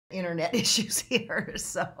internet issues here.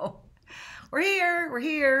 So we're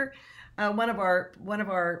here. One of our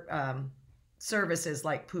services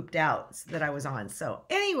like pooped out that I was on. So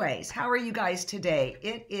anyways, how are you guys today?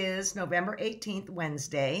 It is November 18th,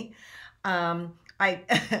 Wednesday. I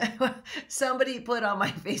somebody put on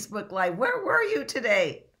my Facebook Live, where were you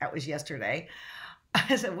today? That was yesterday.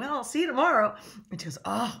 I said, well, I'll see you tomorrow. And she goes,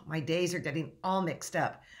 oh, my days are getting all mixed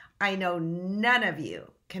up. I know none of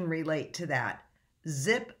you can relate to that.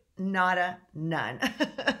 Zip, nada, none.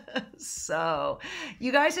 So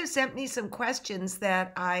you guys have sent me some questions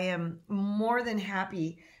that I am more than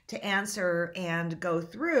happy to answer and go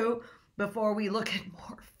through before we look at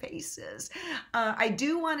more faces. I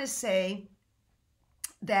do want to say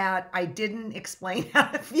that I didn't explain how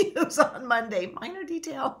to fuse on Monday. Minor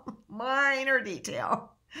detail, minor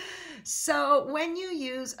detail. So when you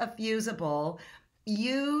use a fusible,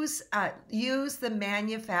 use the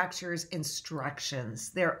manufacturer's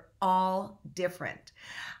instructions. They're all different.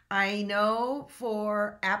 I know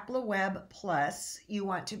for ApplaWeb Plus, you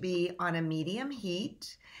want to be on a medium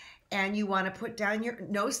heat and you want to put down your,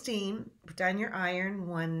 no steam, put down your iron,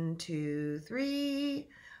 1, 2, 3,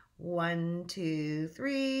 1, 2,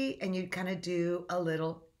 3, and you kind of do a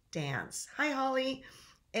little dance. Hi, Holly.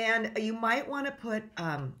 And you might want to put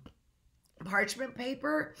parchment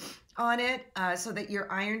paper on it so that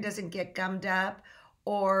your iron doesn't get gummed up,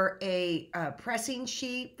 or a pressing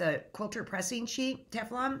sheet, the quilter pressing sheet,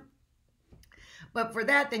 Teflon. But for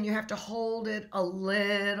that, then you have to hold it a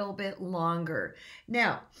little bit longer.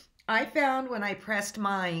 Now, I found when I pressed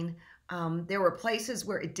mine, there were places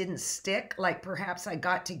where it didn't stick, like perhaps I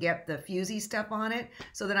got to get the fusy stuff on it.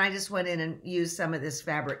 So then I just went in and used some of this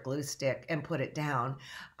fabric glue stick and put it down.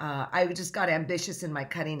 I just got ambitious in my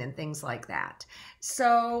cutting and things like that.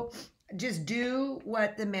 So just do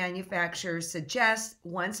what the manufacturer suggests.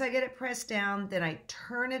 Once I get it pressed down, then I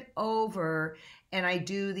turn it over and I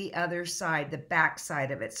do the other side, the back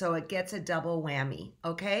side of it. So it gets a double whammy,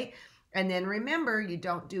 okay? And then remember, you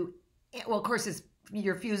don't do, well, of course,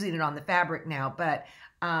 you're fusing it on the fabric now, but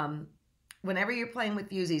whenever you're playing with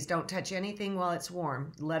fusies, don't touch anything while it's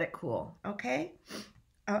warm. Let it cool, okay?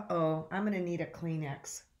 Uh-oh, I'm gonna need a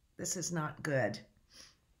Kleenex. This is not good.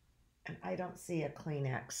 And I don't see a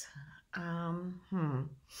Kleenex.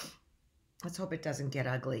 Let's hope it doesn't get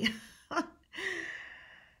ugly.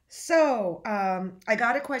 So I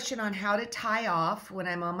got a question on how to tie off when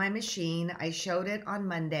I'm on my machine. I showed it on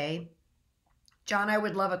Monday. John, I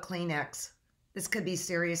would love a Kleenex. This could be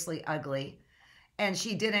seriously ugly. And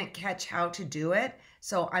she didn't catch how to do it.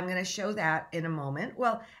 So I'm going to show that in a moment.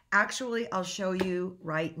 Well, actually, I'll show you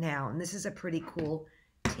right now. And this is a pretty cool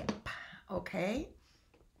tip. Okay.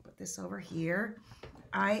 Put this over here.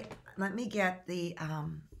 Let me get the,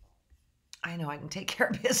 I know I can take care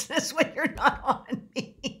of business when you're not on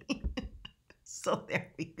me. So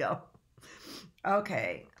there we go.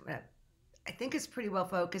 Okay. I think it's pretty well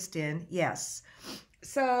focused in. Yes.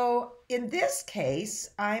 So in this case,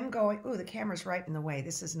 I'm going, oh, the camera's right in the way.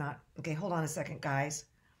 This is not, okay, hold on a second, guys.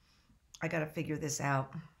 I got to figure this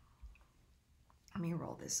out. Let me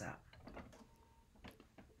roll this up.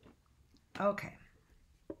 Okay.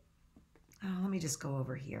 Oh, let me just go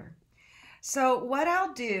over here. So what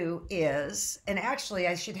I'll do is, and actually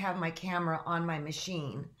I should have my camera on my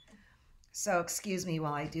machine. So excuse me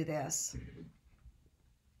while I do this.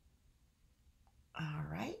 All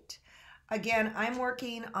right. Again, I'm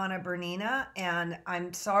working on a Bernina, and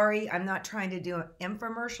I'm sorry, I'm not trying to do an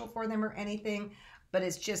infomercial for them or anything, but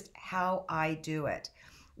it's just how I do it.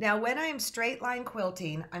 Now, when I am straight line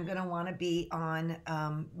quilting, I'm going to want to be on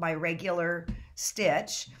my regular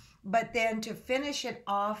stitch, but then to finish it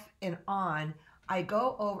off and on, I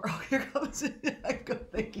go over, oh, here goes,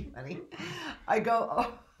 thank you, honey. I go,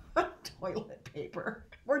 oh, toilet paper.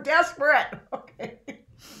 We're desperate. Okay.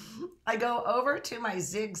 I go over to my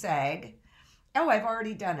zigzag. Oh, I've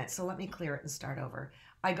already done it, so let me clear it and start over.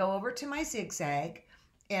 I go over to my zigzag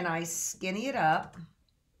and I skinny it up,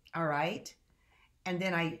 all right? And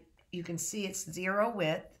then you can see it's 0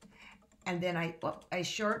 width, and then I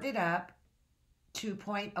shorten it up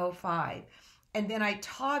 2.05. And then I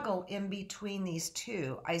toggle in between these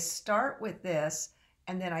two. I start with this,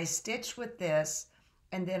 and then I stitch with this,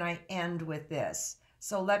 and then I end with this.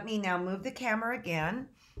 So let me now move the camera again,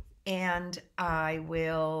 and I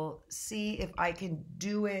will see if I can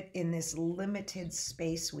do it in this limited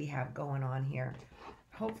space we have going on here.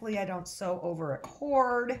 Hopefully I don't sew over a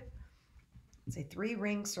cord. It's a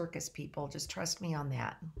 3-ring circus, people. Just trust me on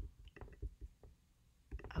that.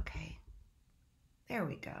 Okay. There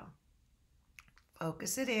we go.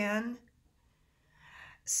 Focus it in.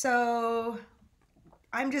 So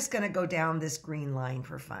I'm just going to go down this green line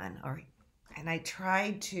for fun. All right. And I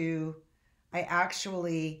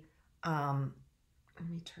actually, let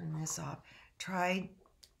me turn this off. Tried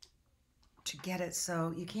to get it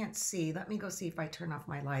so you can't see. Let me go see if I turn off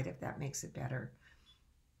my light, if that makes it better.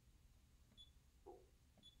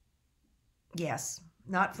 Yes,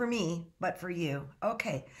 not for me, but for you.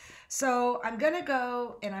 Okay, so I'm going to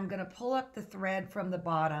go and I'm going to pull up the thread from the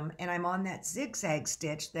bottom, and I'm on that zigzag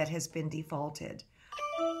stitch that has been defaulted.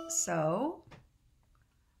 So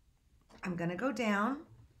I'm going to go down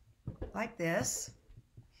like this.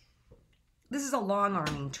 This is a long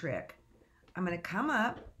arming trick. I'm going to come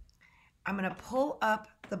up, I'm going to pull up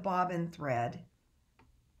the bobbin thread,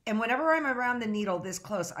 and whenever I'm around the needle this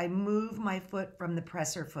close, I move my foot from the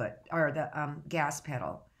presser foot, or the gas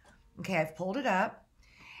pedal. Okay, I've pulled it up,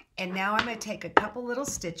 and now I'm going to take a couple little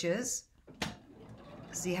stitches.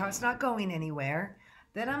 See how it's not going anywhere?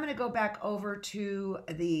 Then I'm going to go back over to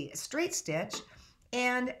the straight stitch,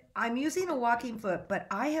 and I'm using a walking foot, but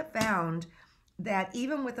I have found that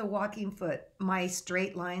even with a walking foot, my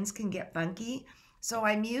straight lines can get funky. So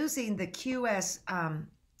I'm using the QS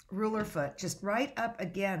ruler foot just right up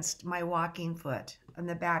against my walking foot. On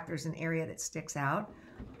the back, there's an area that sticks out.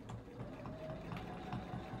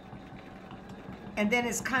 And then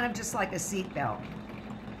it's kind of just like a seat belt.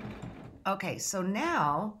 Okay, so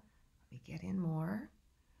now, let me get in more.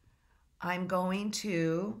 I'm going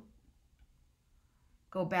to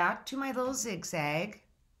go back to my little zigzag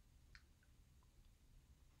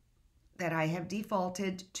that I have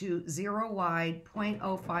defaulted to 0 wide,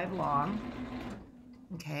 0.05 long.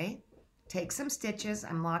 Okay, take some stitches,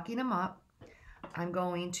 I'm locking them up. I'm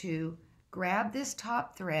going to grab this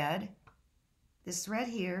top thread, this thread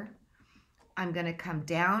here. I'm going to come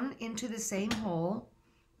down into the same hole,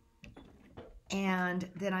 and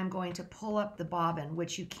then I'm going to pull up the bobbin,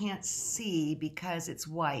 which you can't see because it's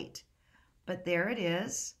white, but there it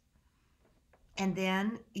is. And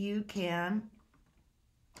then you can,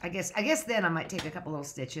 I guess then I might take a couple little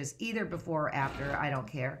stitches, either before or after, I don't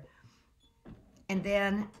care. And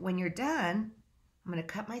then when you're done, I'm going to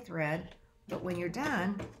cut my thread, but when you're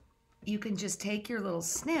done, you can just take your little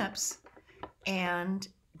snips and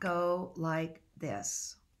go like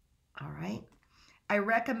this. All right. I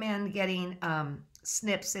recommend getting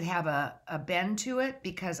snips that have a bend to it,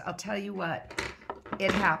 because I'll tell you what,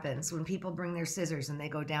 it happens when people bring their scissors and they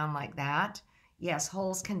go down like that. Yes,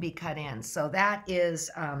 holes can be cut in. So that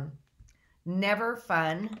is never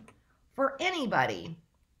fun for anybody.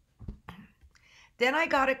 Then I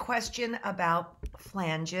got a question about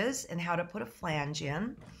flanges and how to put a flange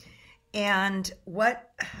in. And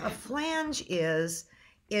what a flange is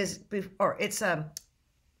it's a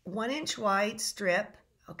 1-inch wide strip,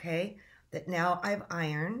 okay, that now I've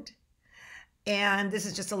ironed. And this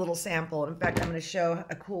is just a little sample. In fact, I'm going to show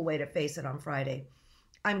a cool way to face it on Friday.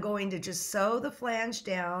 I'm going to just sew the flange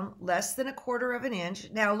down less than 1/4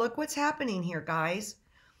 inch. Now look what's happening here, guys.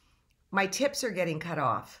 My tips are getting cut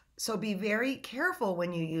off. So be very careful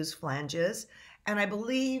when you use flanges. And I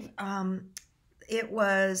believe it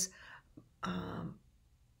was, I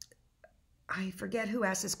forget who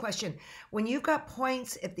asked this question. When you've got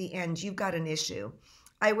points at the end, you've got an issue.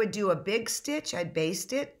 I would do a big stitch, I'd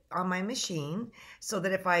baste it on my machine so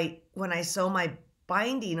that when I sew my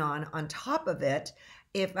binding on top of it,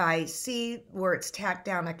 if I see where it's tacked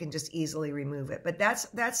down, I can just easily remove it. But that's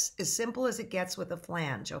as simple as it gets with a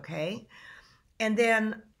flange, okay? And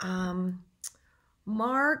then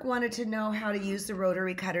Marg wanted to know how to use the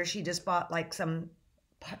rotary cutter. She just bought like some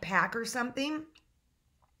pack or something.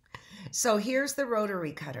 So here's the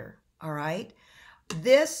rotary cutter, all right?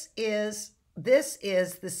 This is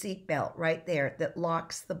the seat belt right there that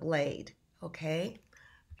locks the blade, okay?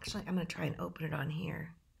 Actually, I'm going to try and open it on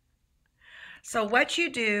here. So what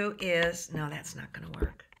you do is, no, that's not going to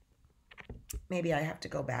work. Maybe I have to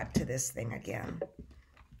go back to this thing again.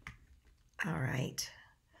 All right.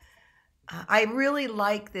 I really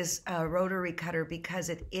like this rotary cutter because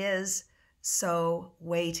it is so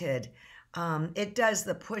weighted. It does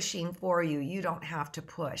the pushing for you. You don't have to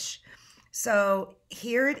push. So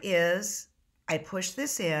here it is. I push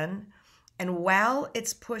this in, and while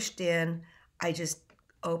it's pushed in, I just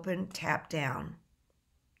open, tap down.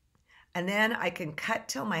 And then I can cut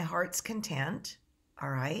till my heart's content, all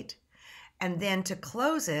right? And then to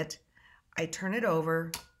close it, I turn it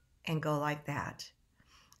over and go like that.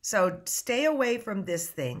 So stay away from this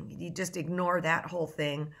thing. You just ignore that whole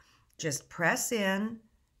thing. Just press in,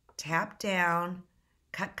 tap down,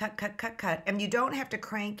 cut, cut, cut, cut, cut. And you don't have to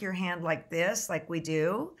crank your hand like this, like we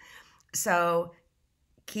do. So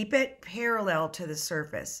keep it parallel to the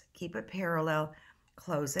surface. Keep it parallel,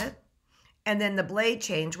 close it. And then the blade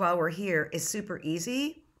change while we're here is super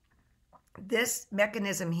easy. This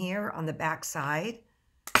mechanism here on the back side,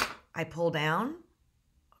 I pull down,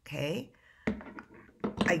 okay.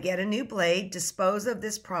 I get a new blade. Dispose of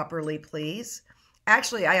this properly, please.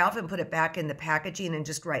 Actually, I often put it back in the packaging and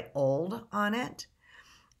just write old on it.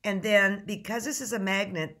 And then because this is a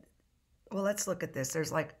magnet, well, let's look at this.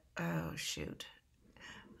 There's like, oh, shoot.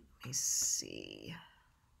 Let me see.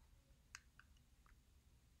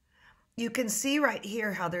 You can see right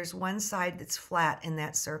here how there's one side that's flat in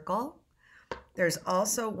that circle. There's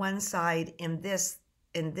also one side in this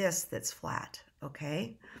that's flat,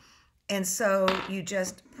 okay? And so you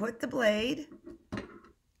just put the blade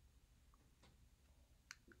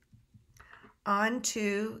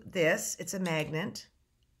onto this. It's a magnet.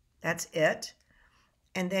 That's it.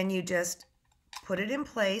 And then you just put it in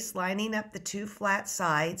place, lining up the two flat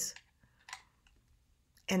sides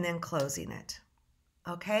and then closing it.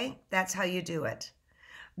 Okay? That's how you do it.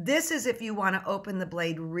 This is if you want to open the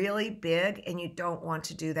blade really big, and you don't want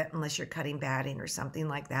to do that unless you're cutting batting or something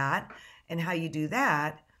like that. And how you do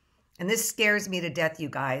that, and this scares me to death, you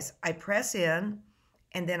guys. I press in,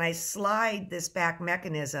 and then I slide this back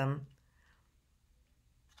mechanism,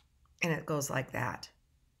 and it goes like that.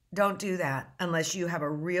 Don't do that unless you have a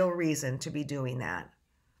real reason to be doing that,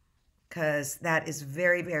 because that is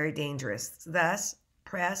very, very dangerous. Thus,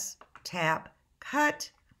 press, tap, cut,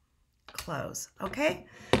 close. Okay?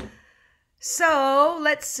 So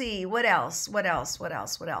let's see. What else?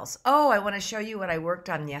 Oh, I want to show you what I worked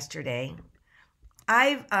on yesterday.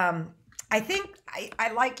 I think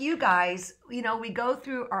I like you guys, you know, we go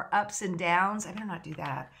through our ups and downs. I better not do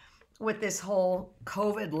that with this whole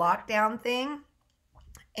COVID lockdown thing.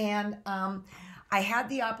 And I had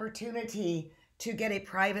the opportunity to get a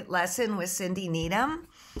private lesson with Cindy Needham,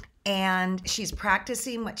 and she's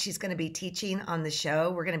practicing what she's going to be teaching on the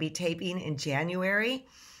show. We're going to be taping in January.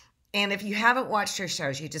 And if you haven't watched her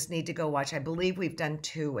shows, you just need to go watch. I believe we've done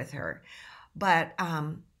 2 with her. But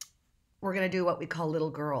we're going to do what we call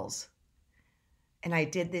little girls. And I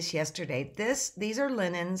did this yesterday. These are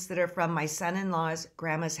linens that are from my son-in-law's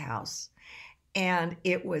grandma's house. And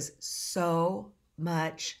it was so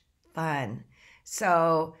much fun.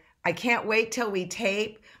 So I can't wait till we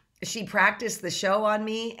tape. She practiced the show on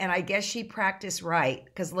me, and I guess she practiced right,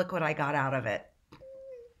 because look what I got out of it.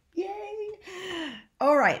 Yay!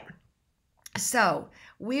 All right. So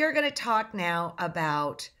we are going to talk now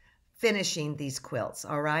about finishing these quilts,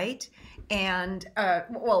 all right? And,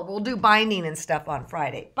 well, we'll do binding and stuff on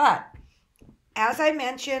Friday. But as I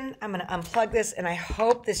mentioned, I'm going to unplug this, and I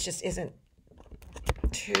hope this just isn't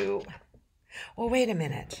too... Well, wait a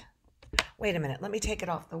minute. Wait a minute. Let me take it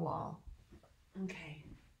off the wall. Okay.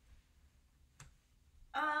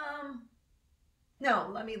 No,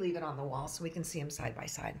 let me leave it on the wall so we can see them side by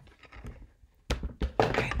side.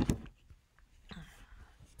 Okay.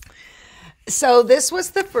 So this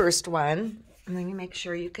was the first one. And let me make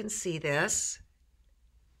sure you can see this.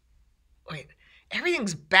 Wait,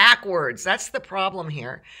 everything's backwards. That's the problem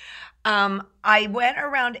here. I went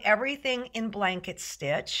around everything in blanket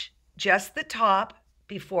stitch, just the top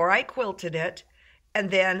before I quilted it,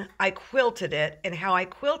 and then I quilted it. And how I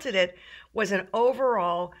quilted it was an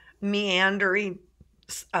overall meandering,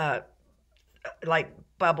 like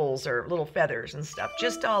bubbles or little feathers and stuff,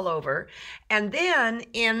 just all over. And then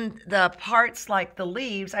in the parts like the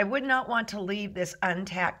leaves, I would not want to leave this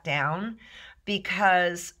untacked down,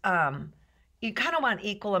 because you kind of want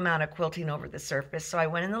equal amount of quilting over the surface. So I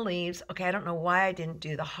went in the leaves. Okay, I don't know why I didn't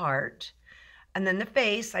do the heart. And then the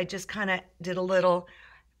face, I just kind of did a little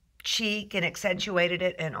cheek and accentuated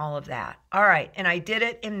it and all of that. All right, and I did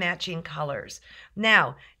it in matching colors.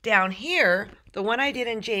 Now, down here, the one I did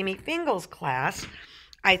in Jamie Fingal's class,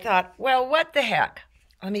 I thought, well, what the heck?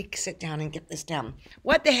 Let me sit down and get this down.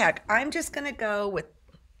 What the heck? I'm just going to go with...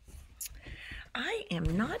 I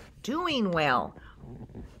am not doing well.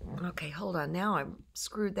 Okay, hold on. Now I've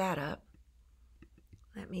screwed that up.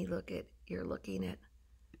 Let me look at... You're looking at...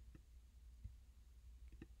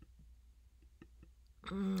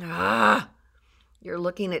 You're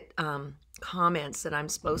looking at comments that I'm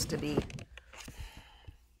supposed to be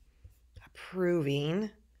approving.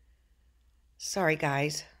 Sorry,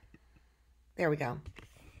 guys. There we go.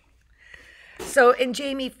 So in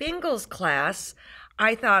Jamie Fingal's class,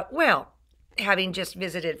 I thought, well, having just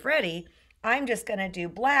visited Freddie, I'm just going to do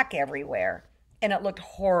black everywhere. And it looked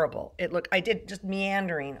horrible. I did just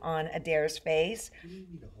meandering on Adair's face. Do you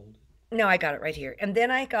need to hold it? No, I got it right here. And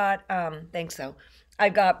then I got, thanks so. I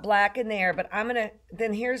got black in there, but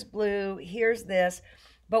then here's blue, here's this.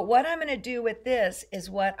 But what I'm going to do with this is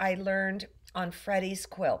what I learned on Freddie's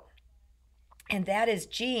quilt. And that is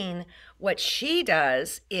Jean. What she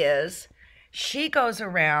does is she goes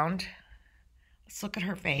around, let's look at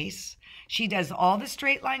her face. She does all the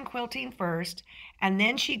straight line quilting first, and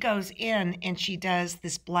then she goes in and she does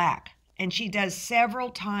this black. And she does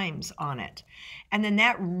several times on it. And then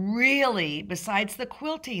that really, besides the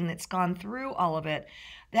quilting that's gone through all of it,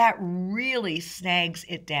 that really snags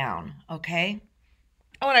it down, okay?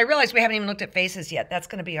 Oh, and I realized we haven't even looked at faces yet. That's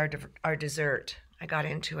going to be our dessert. I got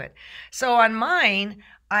into it. So on mine,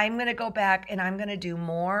 I'm going to go back and I'm going to do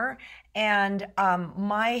more. And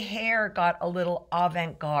my hair got a little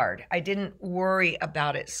avant-garde. I didn't worry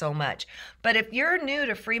about it so much. But if you're new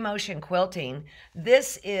to free motion quilting,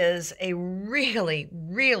 this is a really,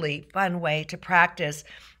 really fun way to practice.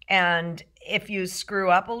 And if you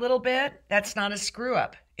screw up a little bit, that's not a screw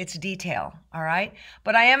up. It's detail, all right?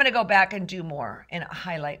 But I am going to go back and do more and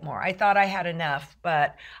highlight more. I thought I had enough,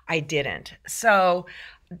 but I didn't. So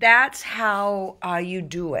that's how you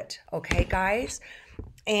do it, okay, guys?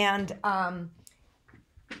 And on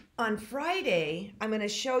Friday, I'm going to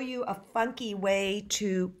show you a funky way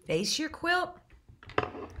to face your quilt.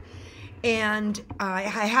 And I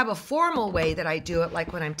have a formal way that I do it,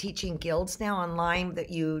 like when I'm teaching guilds now online, that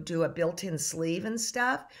you do a built-in sleeve and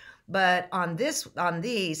stuff. But on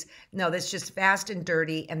these, no, that's just fast and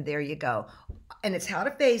dirty, and there you go. And it's how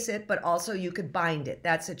to face it, but also you could bind it.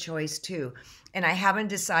 That's a choice too. And I haven't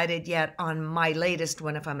decided yet on my latest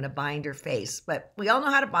one if I'm going to bind or face. But we all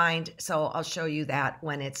know how to bind, so I'll show you that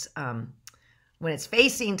when it's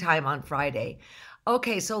facing time on Friday.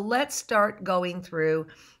 Okay, so let's start going through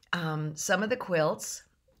some of the quilts.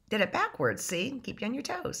 Did it backwards, see? Keep you on your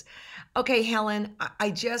toes. Okay, Helen, I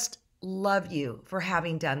just love you for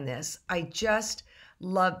having done this. I just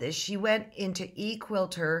love this. She went into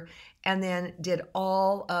eQuilter and then did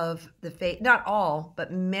all of the not all,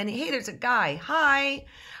 but many. Hey, there's a guy. Hi.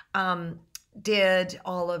 Did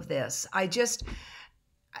all of this.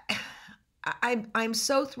 I'm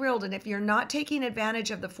so thrilled. And if you're not taking advantage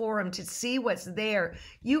of the forum to see what's there,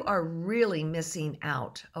 you are really missing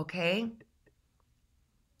out. Okay.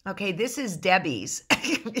 Okay, this is Debbie's.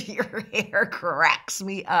 Your hair cracks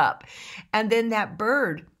me up. And then that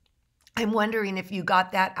bird, I'm wondering if you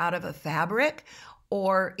got that out of a fabric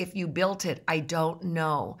or if you built it. I don't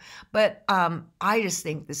know. But I just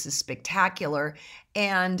think this is spectacular.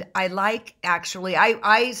 And I like, actually,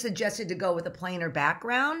 I suggested to go with a plainer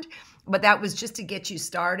background, but that was just to get you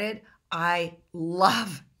started. I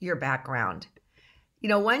love your background. You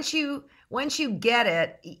know, once you get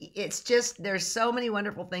it, it's just, there's so many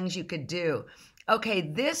wonderful things you could do. Okay,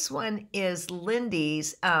 this one is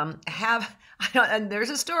Lindy's. And there's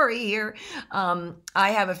a story here. I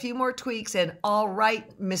have a few more tweaks, and all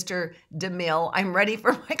right, Mr. DeMille, I'm ready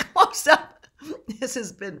for my close-up. This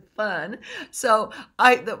has been fun. So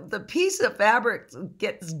the piece of fabric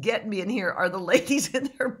getting me in here are the ladies in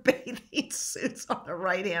their bathing suits on the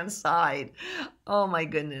right-hand side. Oh my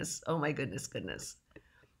goodness. Oh my goodness, goodness.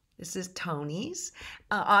 This is Tony's.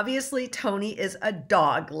 Obviously, Tony is a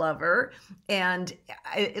dog lover. And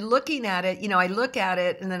looking at it, you know, I look at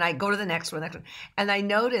it and then I go to the next one. And I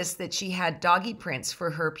noticed that she had doggy prints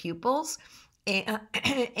for her pupils.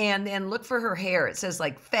 And then look for her hair. It says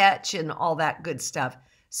like fetch and all that good stuff.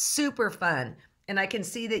 Super fun. And I can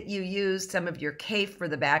see that you used some of your cape for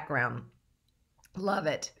the background. Love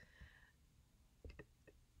it.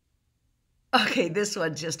 Okay, this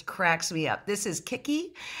one just cracks me up. This is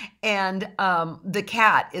Kiki, and the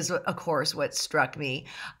cat is, of course, what struck me.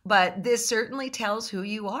 But this certainly tells who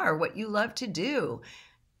you are, what you love to do.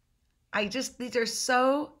 These are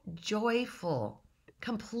so joyful,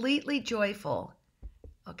 completely joyful.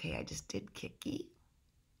 Okay, I just did Kiki.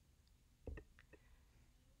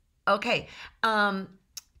 Okay,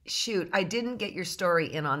 shoot, I didn't get your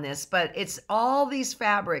story in on this, but it's all these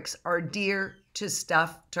fabrics are dear to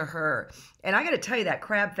stuff to her. And I got to tell you, that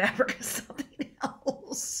crab fabric is something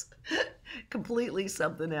else. Completely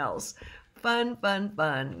something else. Fun, fun,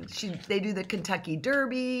 fun. They do the Kentucky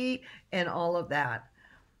Derby and all of that.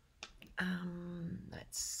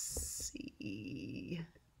 Let's see.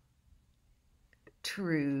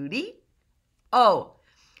 Trudy. Oh,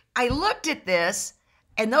 I looked at this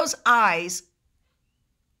and those eyes,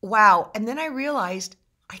 wow. And then I realized,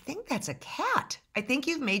 I think that's a cat. I think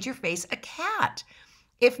you've made your face a cat.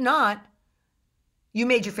 If not, you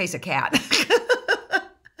made your face a cat.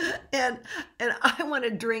 and I want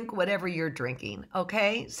to drink whatever you're drinking,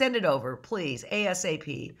 okay? Send it over, please,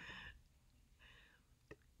 ASAP.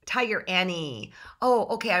 Tiger Annie. Oh,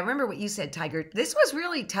 okay, I remember what you said, Tiger. This was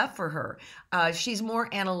really tough for her. She's more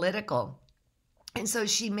analytical. And so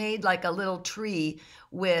she made like a little tree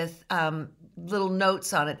with little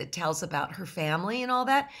notes on it that tells about her family and all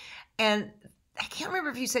that. And I can't remember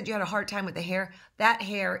if you said you had a hard time with the hair. That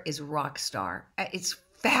hair is rock star. It's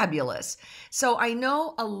fabulous. So I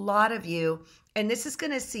know a lot of you, and this is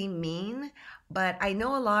going to seem mean, but I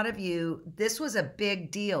know a lot of you, this was a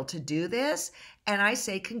big deal to do this. And I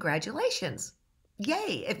say, congratulations.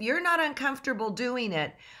 Yay. If you're not uncomfortable doing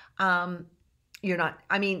it, you're not,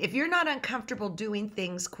 I mean, if you're not uncomfortable doing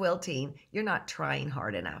things quilting, you're not trying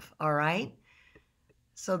hard enough. All right.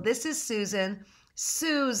 So this is Susan.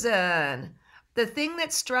 Susan, the thing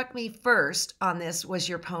that struck me first on this was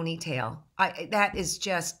your ponytail. That is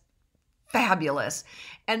just fabulous.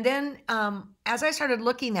 And then as I started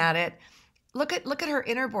looking at it, look at her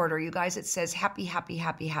inner border, you guys. It says happy, happy,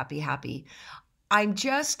 happy, happy, happy. I'm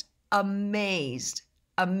just amazed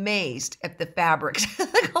at the fabrics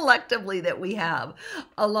collectively that we have,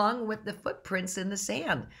 along with the footprints in the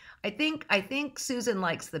sand. I think Susan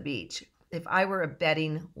likes the beach, if I were a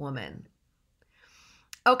betting woman.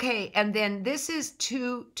 Okay, and then this is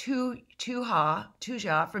Tuja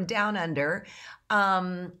from Down Under.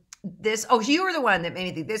 You were the one that made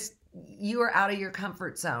me think this. You are out of your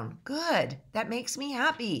comfort zone. Good. That makes me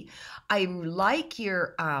happy. I like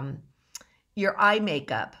your eye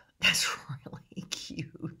makeup. That's really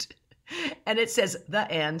cute. And it says the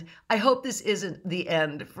end. I hope this isn't the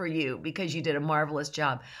end for you because you did a marvelous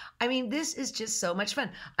job. I mean, this is just so much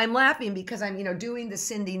fun. I'm laughing because I'm, doing the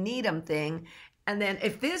Cindy Needham thing. And then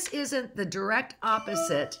if this isn't the direct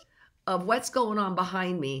opposite of what's going on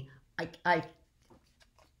behind me, I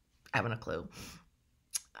haven't a clue.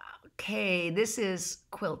 Okay, this is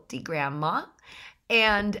Quilty Grandma.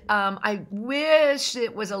 And I wish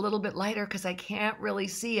it was a little bit lighter because I can't really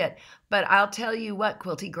see it. But I'll tell you what,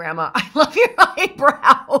 Quilty Grandma, I love your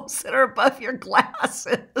eyebrows that are above your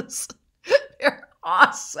glasses. They're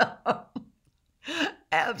awesome.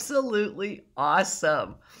 Absolutely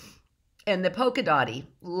awesome. And the polka dotty,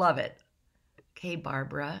 love it. Okay,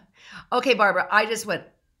 Barbara. Okay, Barbara, I just went,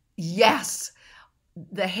 yes.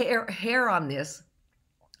 The hair on this.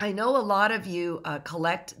 I know a lot of you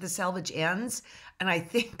collect the salvage ends, and I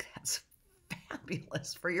think that's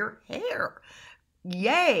fabulous for your hair.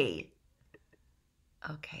 Yay.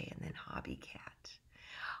 Okay, and then Hobby Cat.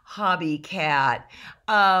 Hobby Cat.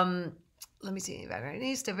 Let me see.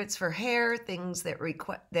 If it's for hair, things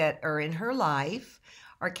that are in her life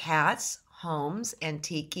are cats, homes,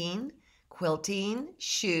 antiquing, quilting,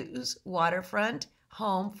 shoes, waterfront,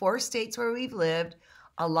 home, 4 states where we've lived,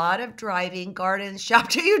 a lot of driving, gardens, shop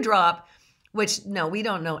till you drop, which, no, we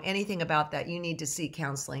don't know anything about that. You need to seek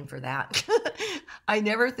counseling for that. I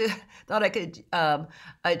never thought I could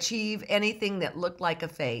achieve anything that looked like a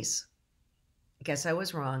face. Guess I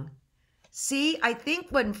was wrong. See, I think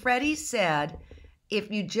when Freddie said,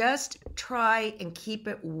 if you just try and keep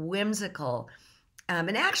it whimsical,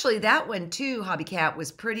 and actually that one too, Hobby Cat,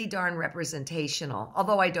 was pretty darn representational,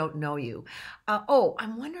 although I don't know you.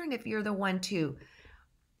 I'm wondering if you're the one too.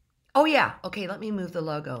 Oh, yeah. Okay, let me move the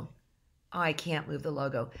logo. Oh, I can't move the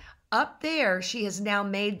logo. Up there, she has now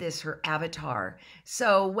made this her avatar.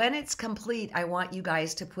 So when it's complete, I want you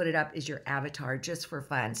guys to put it up as your avatar just for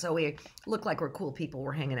fun. So we look like we're cool people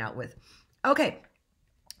we're hanging out with. Okay,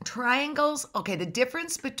 triangles. Okay, the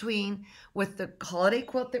difference between, with the holiday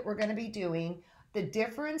quilt that we're going to be doing, the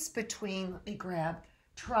difference between, let me grab,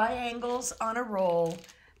 triangles on a roll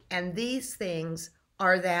and these things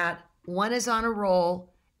are that one is on a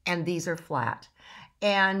roll and these are flat.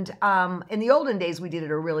 And in the olden days, we did it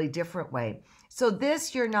a really different way. So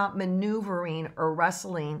this, you're not maneuvering or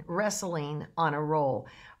wrestling on a roll.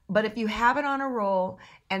 But if you have it on a roll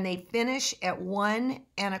and they finish at 1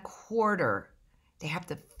 1/4, they have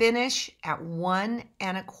to finish at 1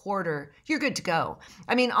 1/4, you're good to go.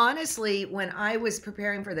 I mean, honestly, when I was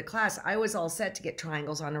preparing for the class, I was all set to get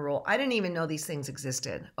triangles on a roll. I didn't even know these things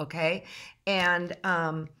existed, okay? And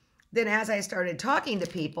then as I started talking to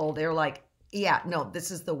people, they're like, yeah, no, this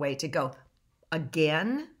is the way to go.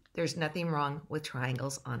 Again, there's nothing wrong with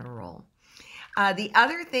triangles on a roll. The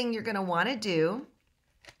other thing you're going to want to do,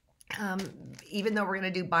 even though we're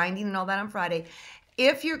going to do binding and all that on Friday,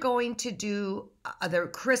 if you're going to do the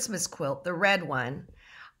Christmas quilt, the red one,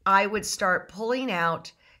 I would start pulling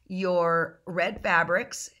out your red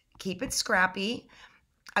fabrics, keep it scrappy.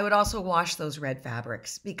 I would also wash those red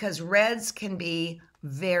fabrics because reds can be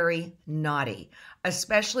very naughty,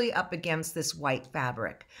 especially up against this white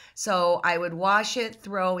fabric. So I would wash it,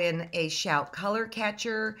 throw in a Shout color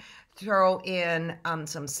catcher, Throw in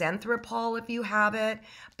some Synthropol if you have it,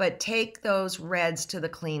 but take those reds to the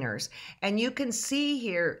cleaners. And you can see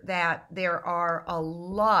here that there are a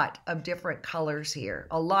lot of different colors here,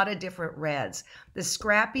 a lot of different reds. The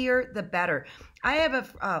scrappier, the better. I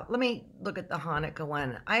have a, let me look at the Hanukkah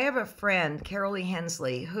one. I have a friend, Carolee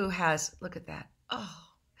Hensley, who has, look at that. Oh,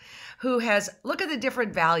 who has, look at the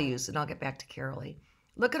different values, and I'll get back to Carolee.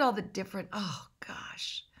 Look at all the different, oh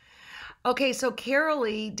gosh. Okay, so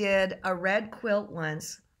Carolee did a red quilt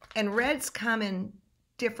once, and reds come in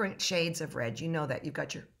different shades of red. You know that. You've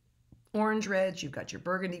got your orange reds, you've got your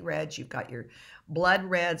burgundy reds, you've got your blood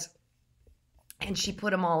reds, and she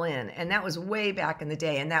put them all in. And that was way back in the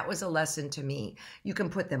day, and that was a lesson to me. You can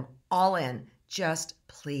put them all in. Just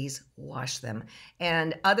please wash them.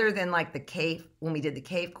 And other than like the cave, when we did the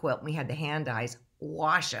cave quilt, we had the hand dyes,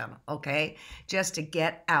 wash them, okay? Just to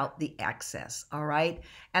get out the excess, all right?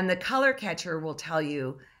 And the color catcher will tell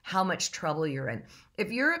you how much trouble you're in.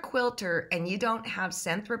 If you're a quilter and you don't have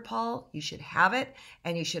Synthropol, you should have it,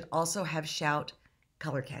 and you should also have Shout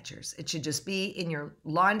color catchers. It should just be in your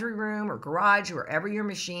laundry room or garage, wherever your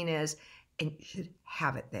machine is, and you should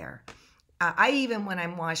have it there. I even, when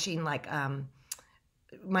I'm washing like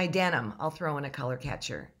my denim, I'll throw in a color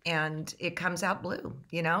catcher and it comes out blue,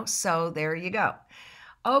 you know? So there you go.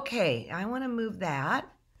 Okay, I want to move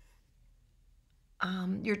that.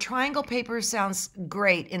 Your triangle paper sounds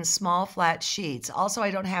great in small flat sheets. Also,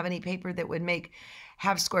 I don't have any paper that would make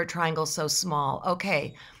half square triangles so small.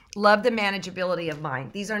 Okay, love the manageability of mine.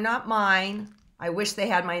 These are not mine. I wish they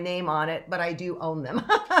had my name on it, but I do own them.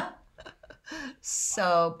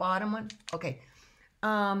 So bottom one, okay.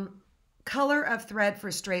 Color of thread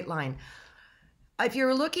for straight line. If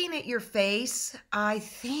you're looking at your face, I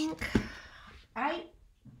think, I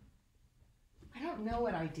don't know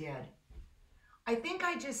what I did. I think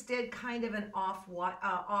I just did kind of an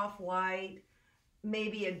off-white,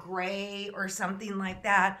 maybe a gray or something like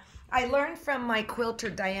that. I learned from my quilter,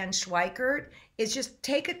 Diane Schweikert, is just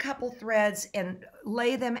take a couple threads and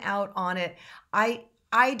lay them out on it.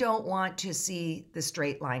 I don't want to see the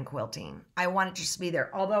straight line quilting. I want it to just be there.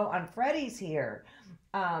 Although on Freddie's here,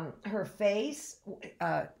 her face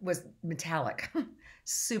was metallic,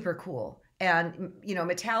 super cool. And, you know,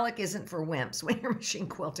 metallic isn't for wimps when you're machine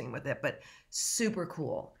quilting with it, but super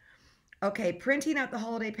cool. Okay, printing out the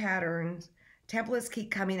holiday patterns. Templates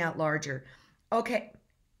keep coming out larger. Okay,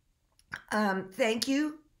 thank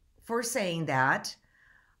you for saying that.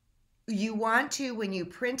 You want to, when you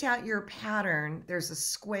print out your pattern, there's a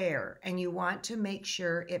square, and you want to make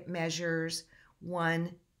sure it measures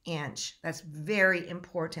 1 inch. That's very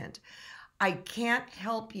important. I can't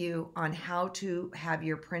help you on how to have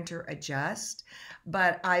your printer adjust,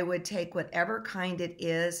 but I would take whatever kind it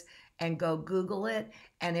is and go Google it,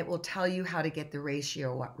 and it will tell you how to get the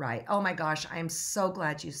ratio right. Oh my gosh, I'm so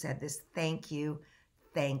glad you said this. Thank you.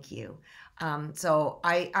 Thank you. So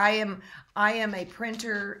I am a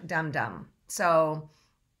printer dum-dum. So,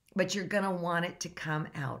 but you're going to want it to come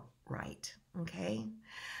out right. Okay.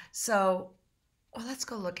 So, well, let's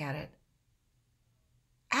go look at it.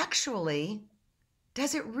 Actually,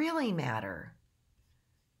 does it really matter?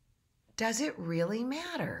 Does it really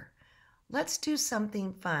matter? Let's do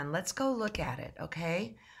something fun. Let's go look at it.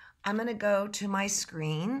 Okay. I'm going to go to my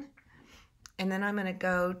screen, and then I'm going to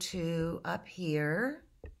go to up here.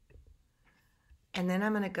 And then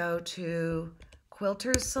I'm going to go to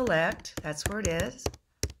Quilters Select. That's where it is.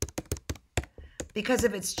 Because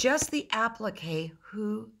if it's just the applique,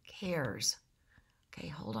 who cares? Okay,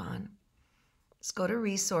 hold on. Let's go to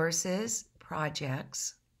Resources,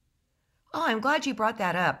 Projects. Oh, I'm glad you brought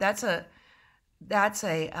that up. That's a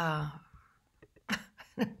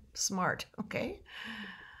smart, okay?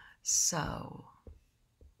 So,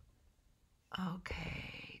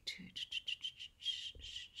 okay.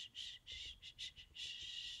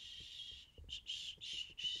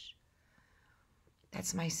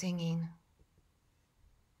 That's my singing.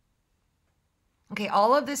 Okay,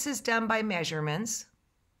 all of this is done by measurements.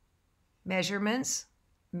 Measurements,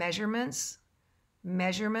 measurements,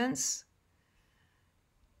 measurements.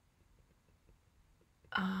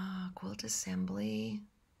 Quilt assembly.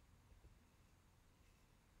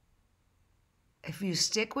 If you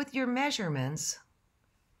stick with your measurements,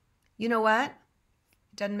 you know what?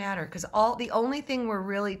 It doesn't matter, because the only thing we're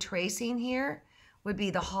really tracing here would be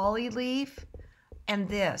the holly leaf and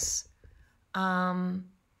this. You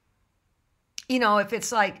know, if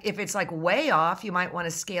it's like way off, you might want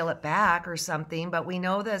to scale it back or something, but we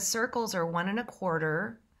know the circles are 1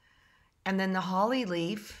 1/4, and then the holly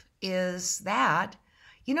leaf is that.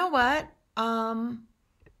 You know what?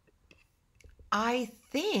 I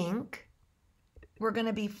think we're going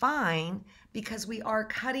to be fine because we are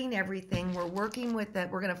cutting everything. We're working with it.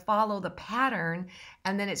 We're going to follow the pattern.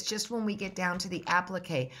 And then it's just when we get down to the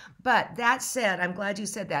applique. But that said, I'm glad you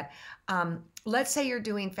said that. Let's say you're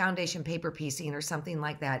doing foundation paper piecing or something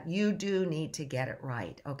like that. You do need to get it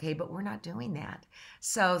right. Okay. But we're not doing that.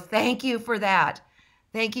 So thank you for that.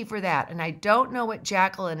 Thank you for that. And I don't know what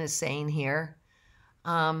Jacqueline is saying here.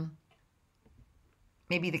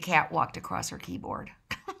 Maybe the cat walked across her keyboard.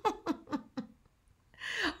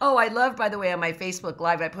 Oh, I love, by the way, on my Facebook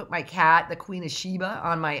Live, I put my cat, the Queen of Sheba,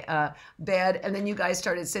 on my bed, and then you guys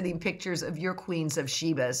started sending pictures of your Queens of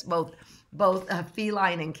Shebas, both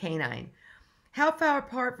feline and canine. How far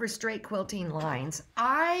apart for straight quilting lines?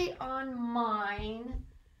 I, on mine,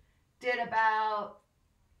 did about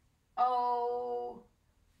a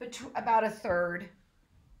third.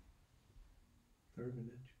 Third of an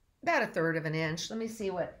inch. About a third of an inch. Let me see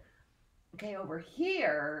what. Okay, over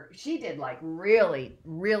here, she did like really,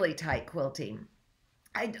 really tight quilting.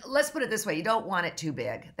 Let's put it this way. You don't want it too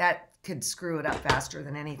big. That could screw it up faster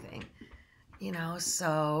than anything. You know,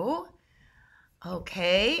 so,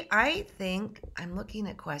 okay. I think, I'm looking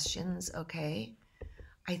at questions. Okay.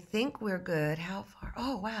 I think we're good. How far?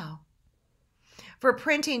 Oh, wow. For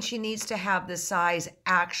printing, she needs to have the size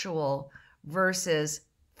actual versus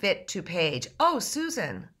fit to page. Oh,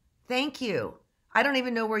 Susan, thank you. I don't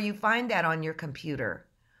even know where you find that on your computer.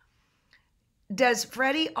 Does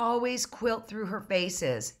Freddie always quilt through her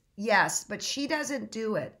faces? Yes, but she doesn't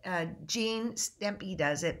do it. Jean Stempy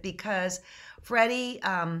does it because Freddie,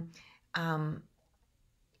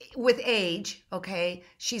 with age, okay,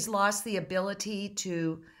 she's lost the ability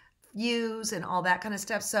to use and all that kind of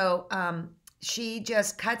stuff. So she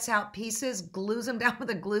just cuts out pieces, glues them down with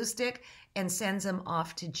a glue stick, and sends them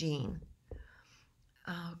off to Jean.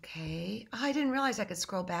 Okay. Oh, I didn't realize I could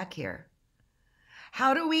scroll back here.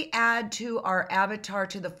 How do we add to our avatar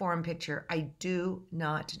to the form picture? I do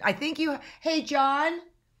not. I think you. Hey, John.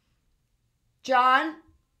 John.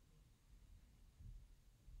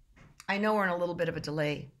 I know we're in a little bit of a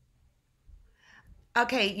delay.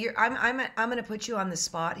 Okay, I'm going to put you on the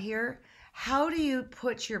spot here. How do you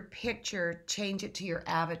put your picture, change it to your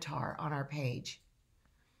avatar on our page?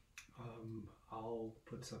 I'll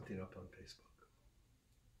put something up on Facebook.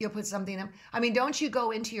 You'll put something up? I mean, don't you go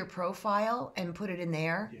into your profile and put it in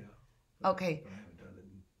there? Yeah. Okay. But I haven't done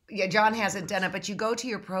it. Yeah, John hasn't done it, but you go to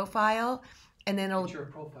your profile and then it'll... It's your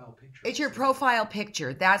profile picture. It's your profile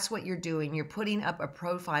picture. That's what you're doing. You're putting up a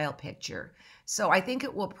profile picture. So I think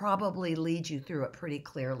it will probably lead you through it pretty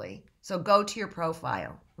clearly. So go to your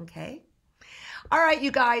profile, okay? All right, you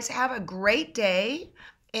guys, have a great day,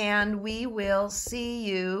 and we will see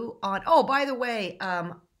you on... Oh, by the way,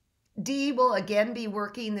 Dee will again be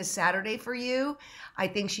working this Saturday for you. I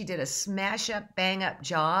think she did a smash up, bang up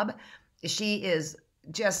job. She is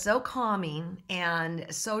just so calming and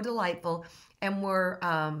so delightful. And we're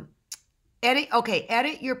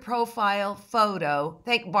edit your profile photo.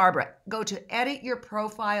 Thank Barbara. Go to edit your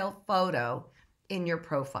profile photo in your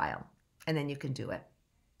profile, and then you can do it.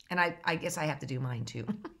 And I guess I have to do mine too.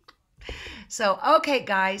 So, okay,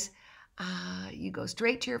 guys, you go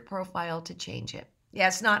straight to your profile to change it. Yeah,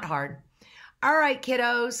 it's not hard. All right,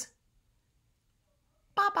 kiddos.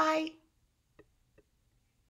 Bye-bye.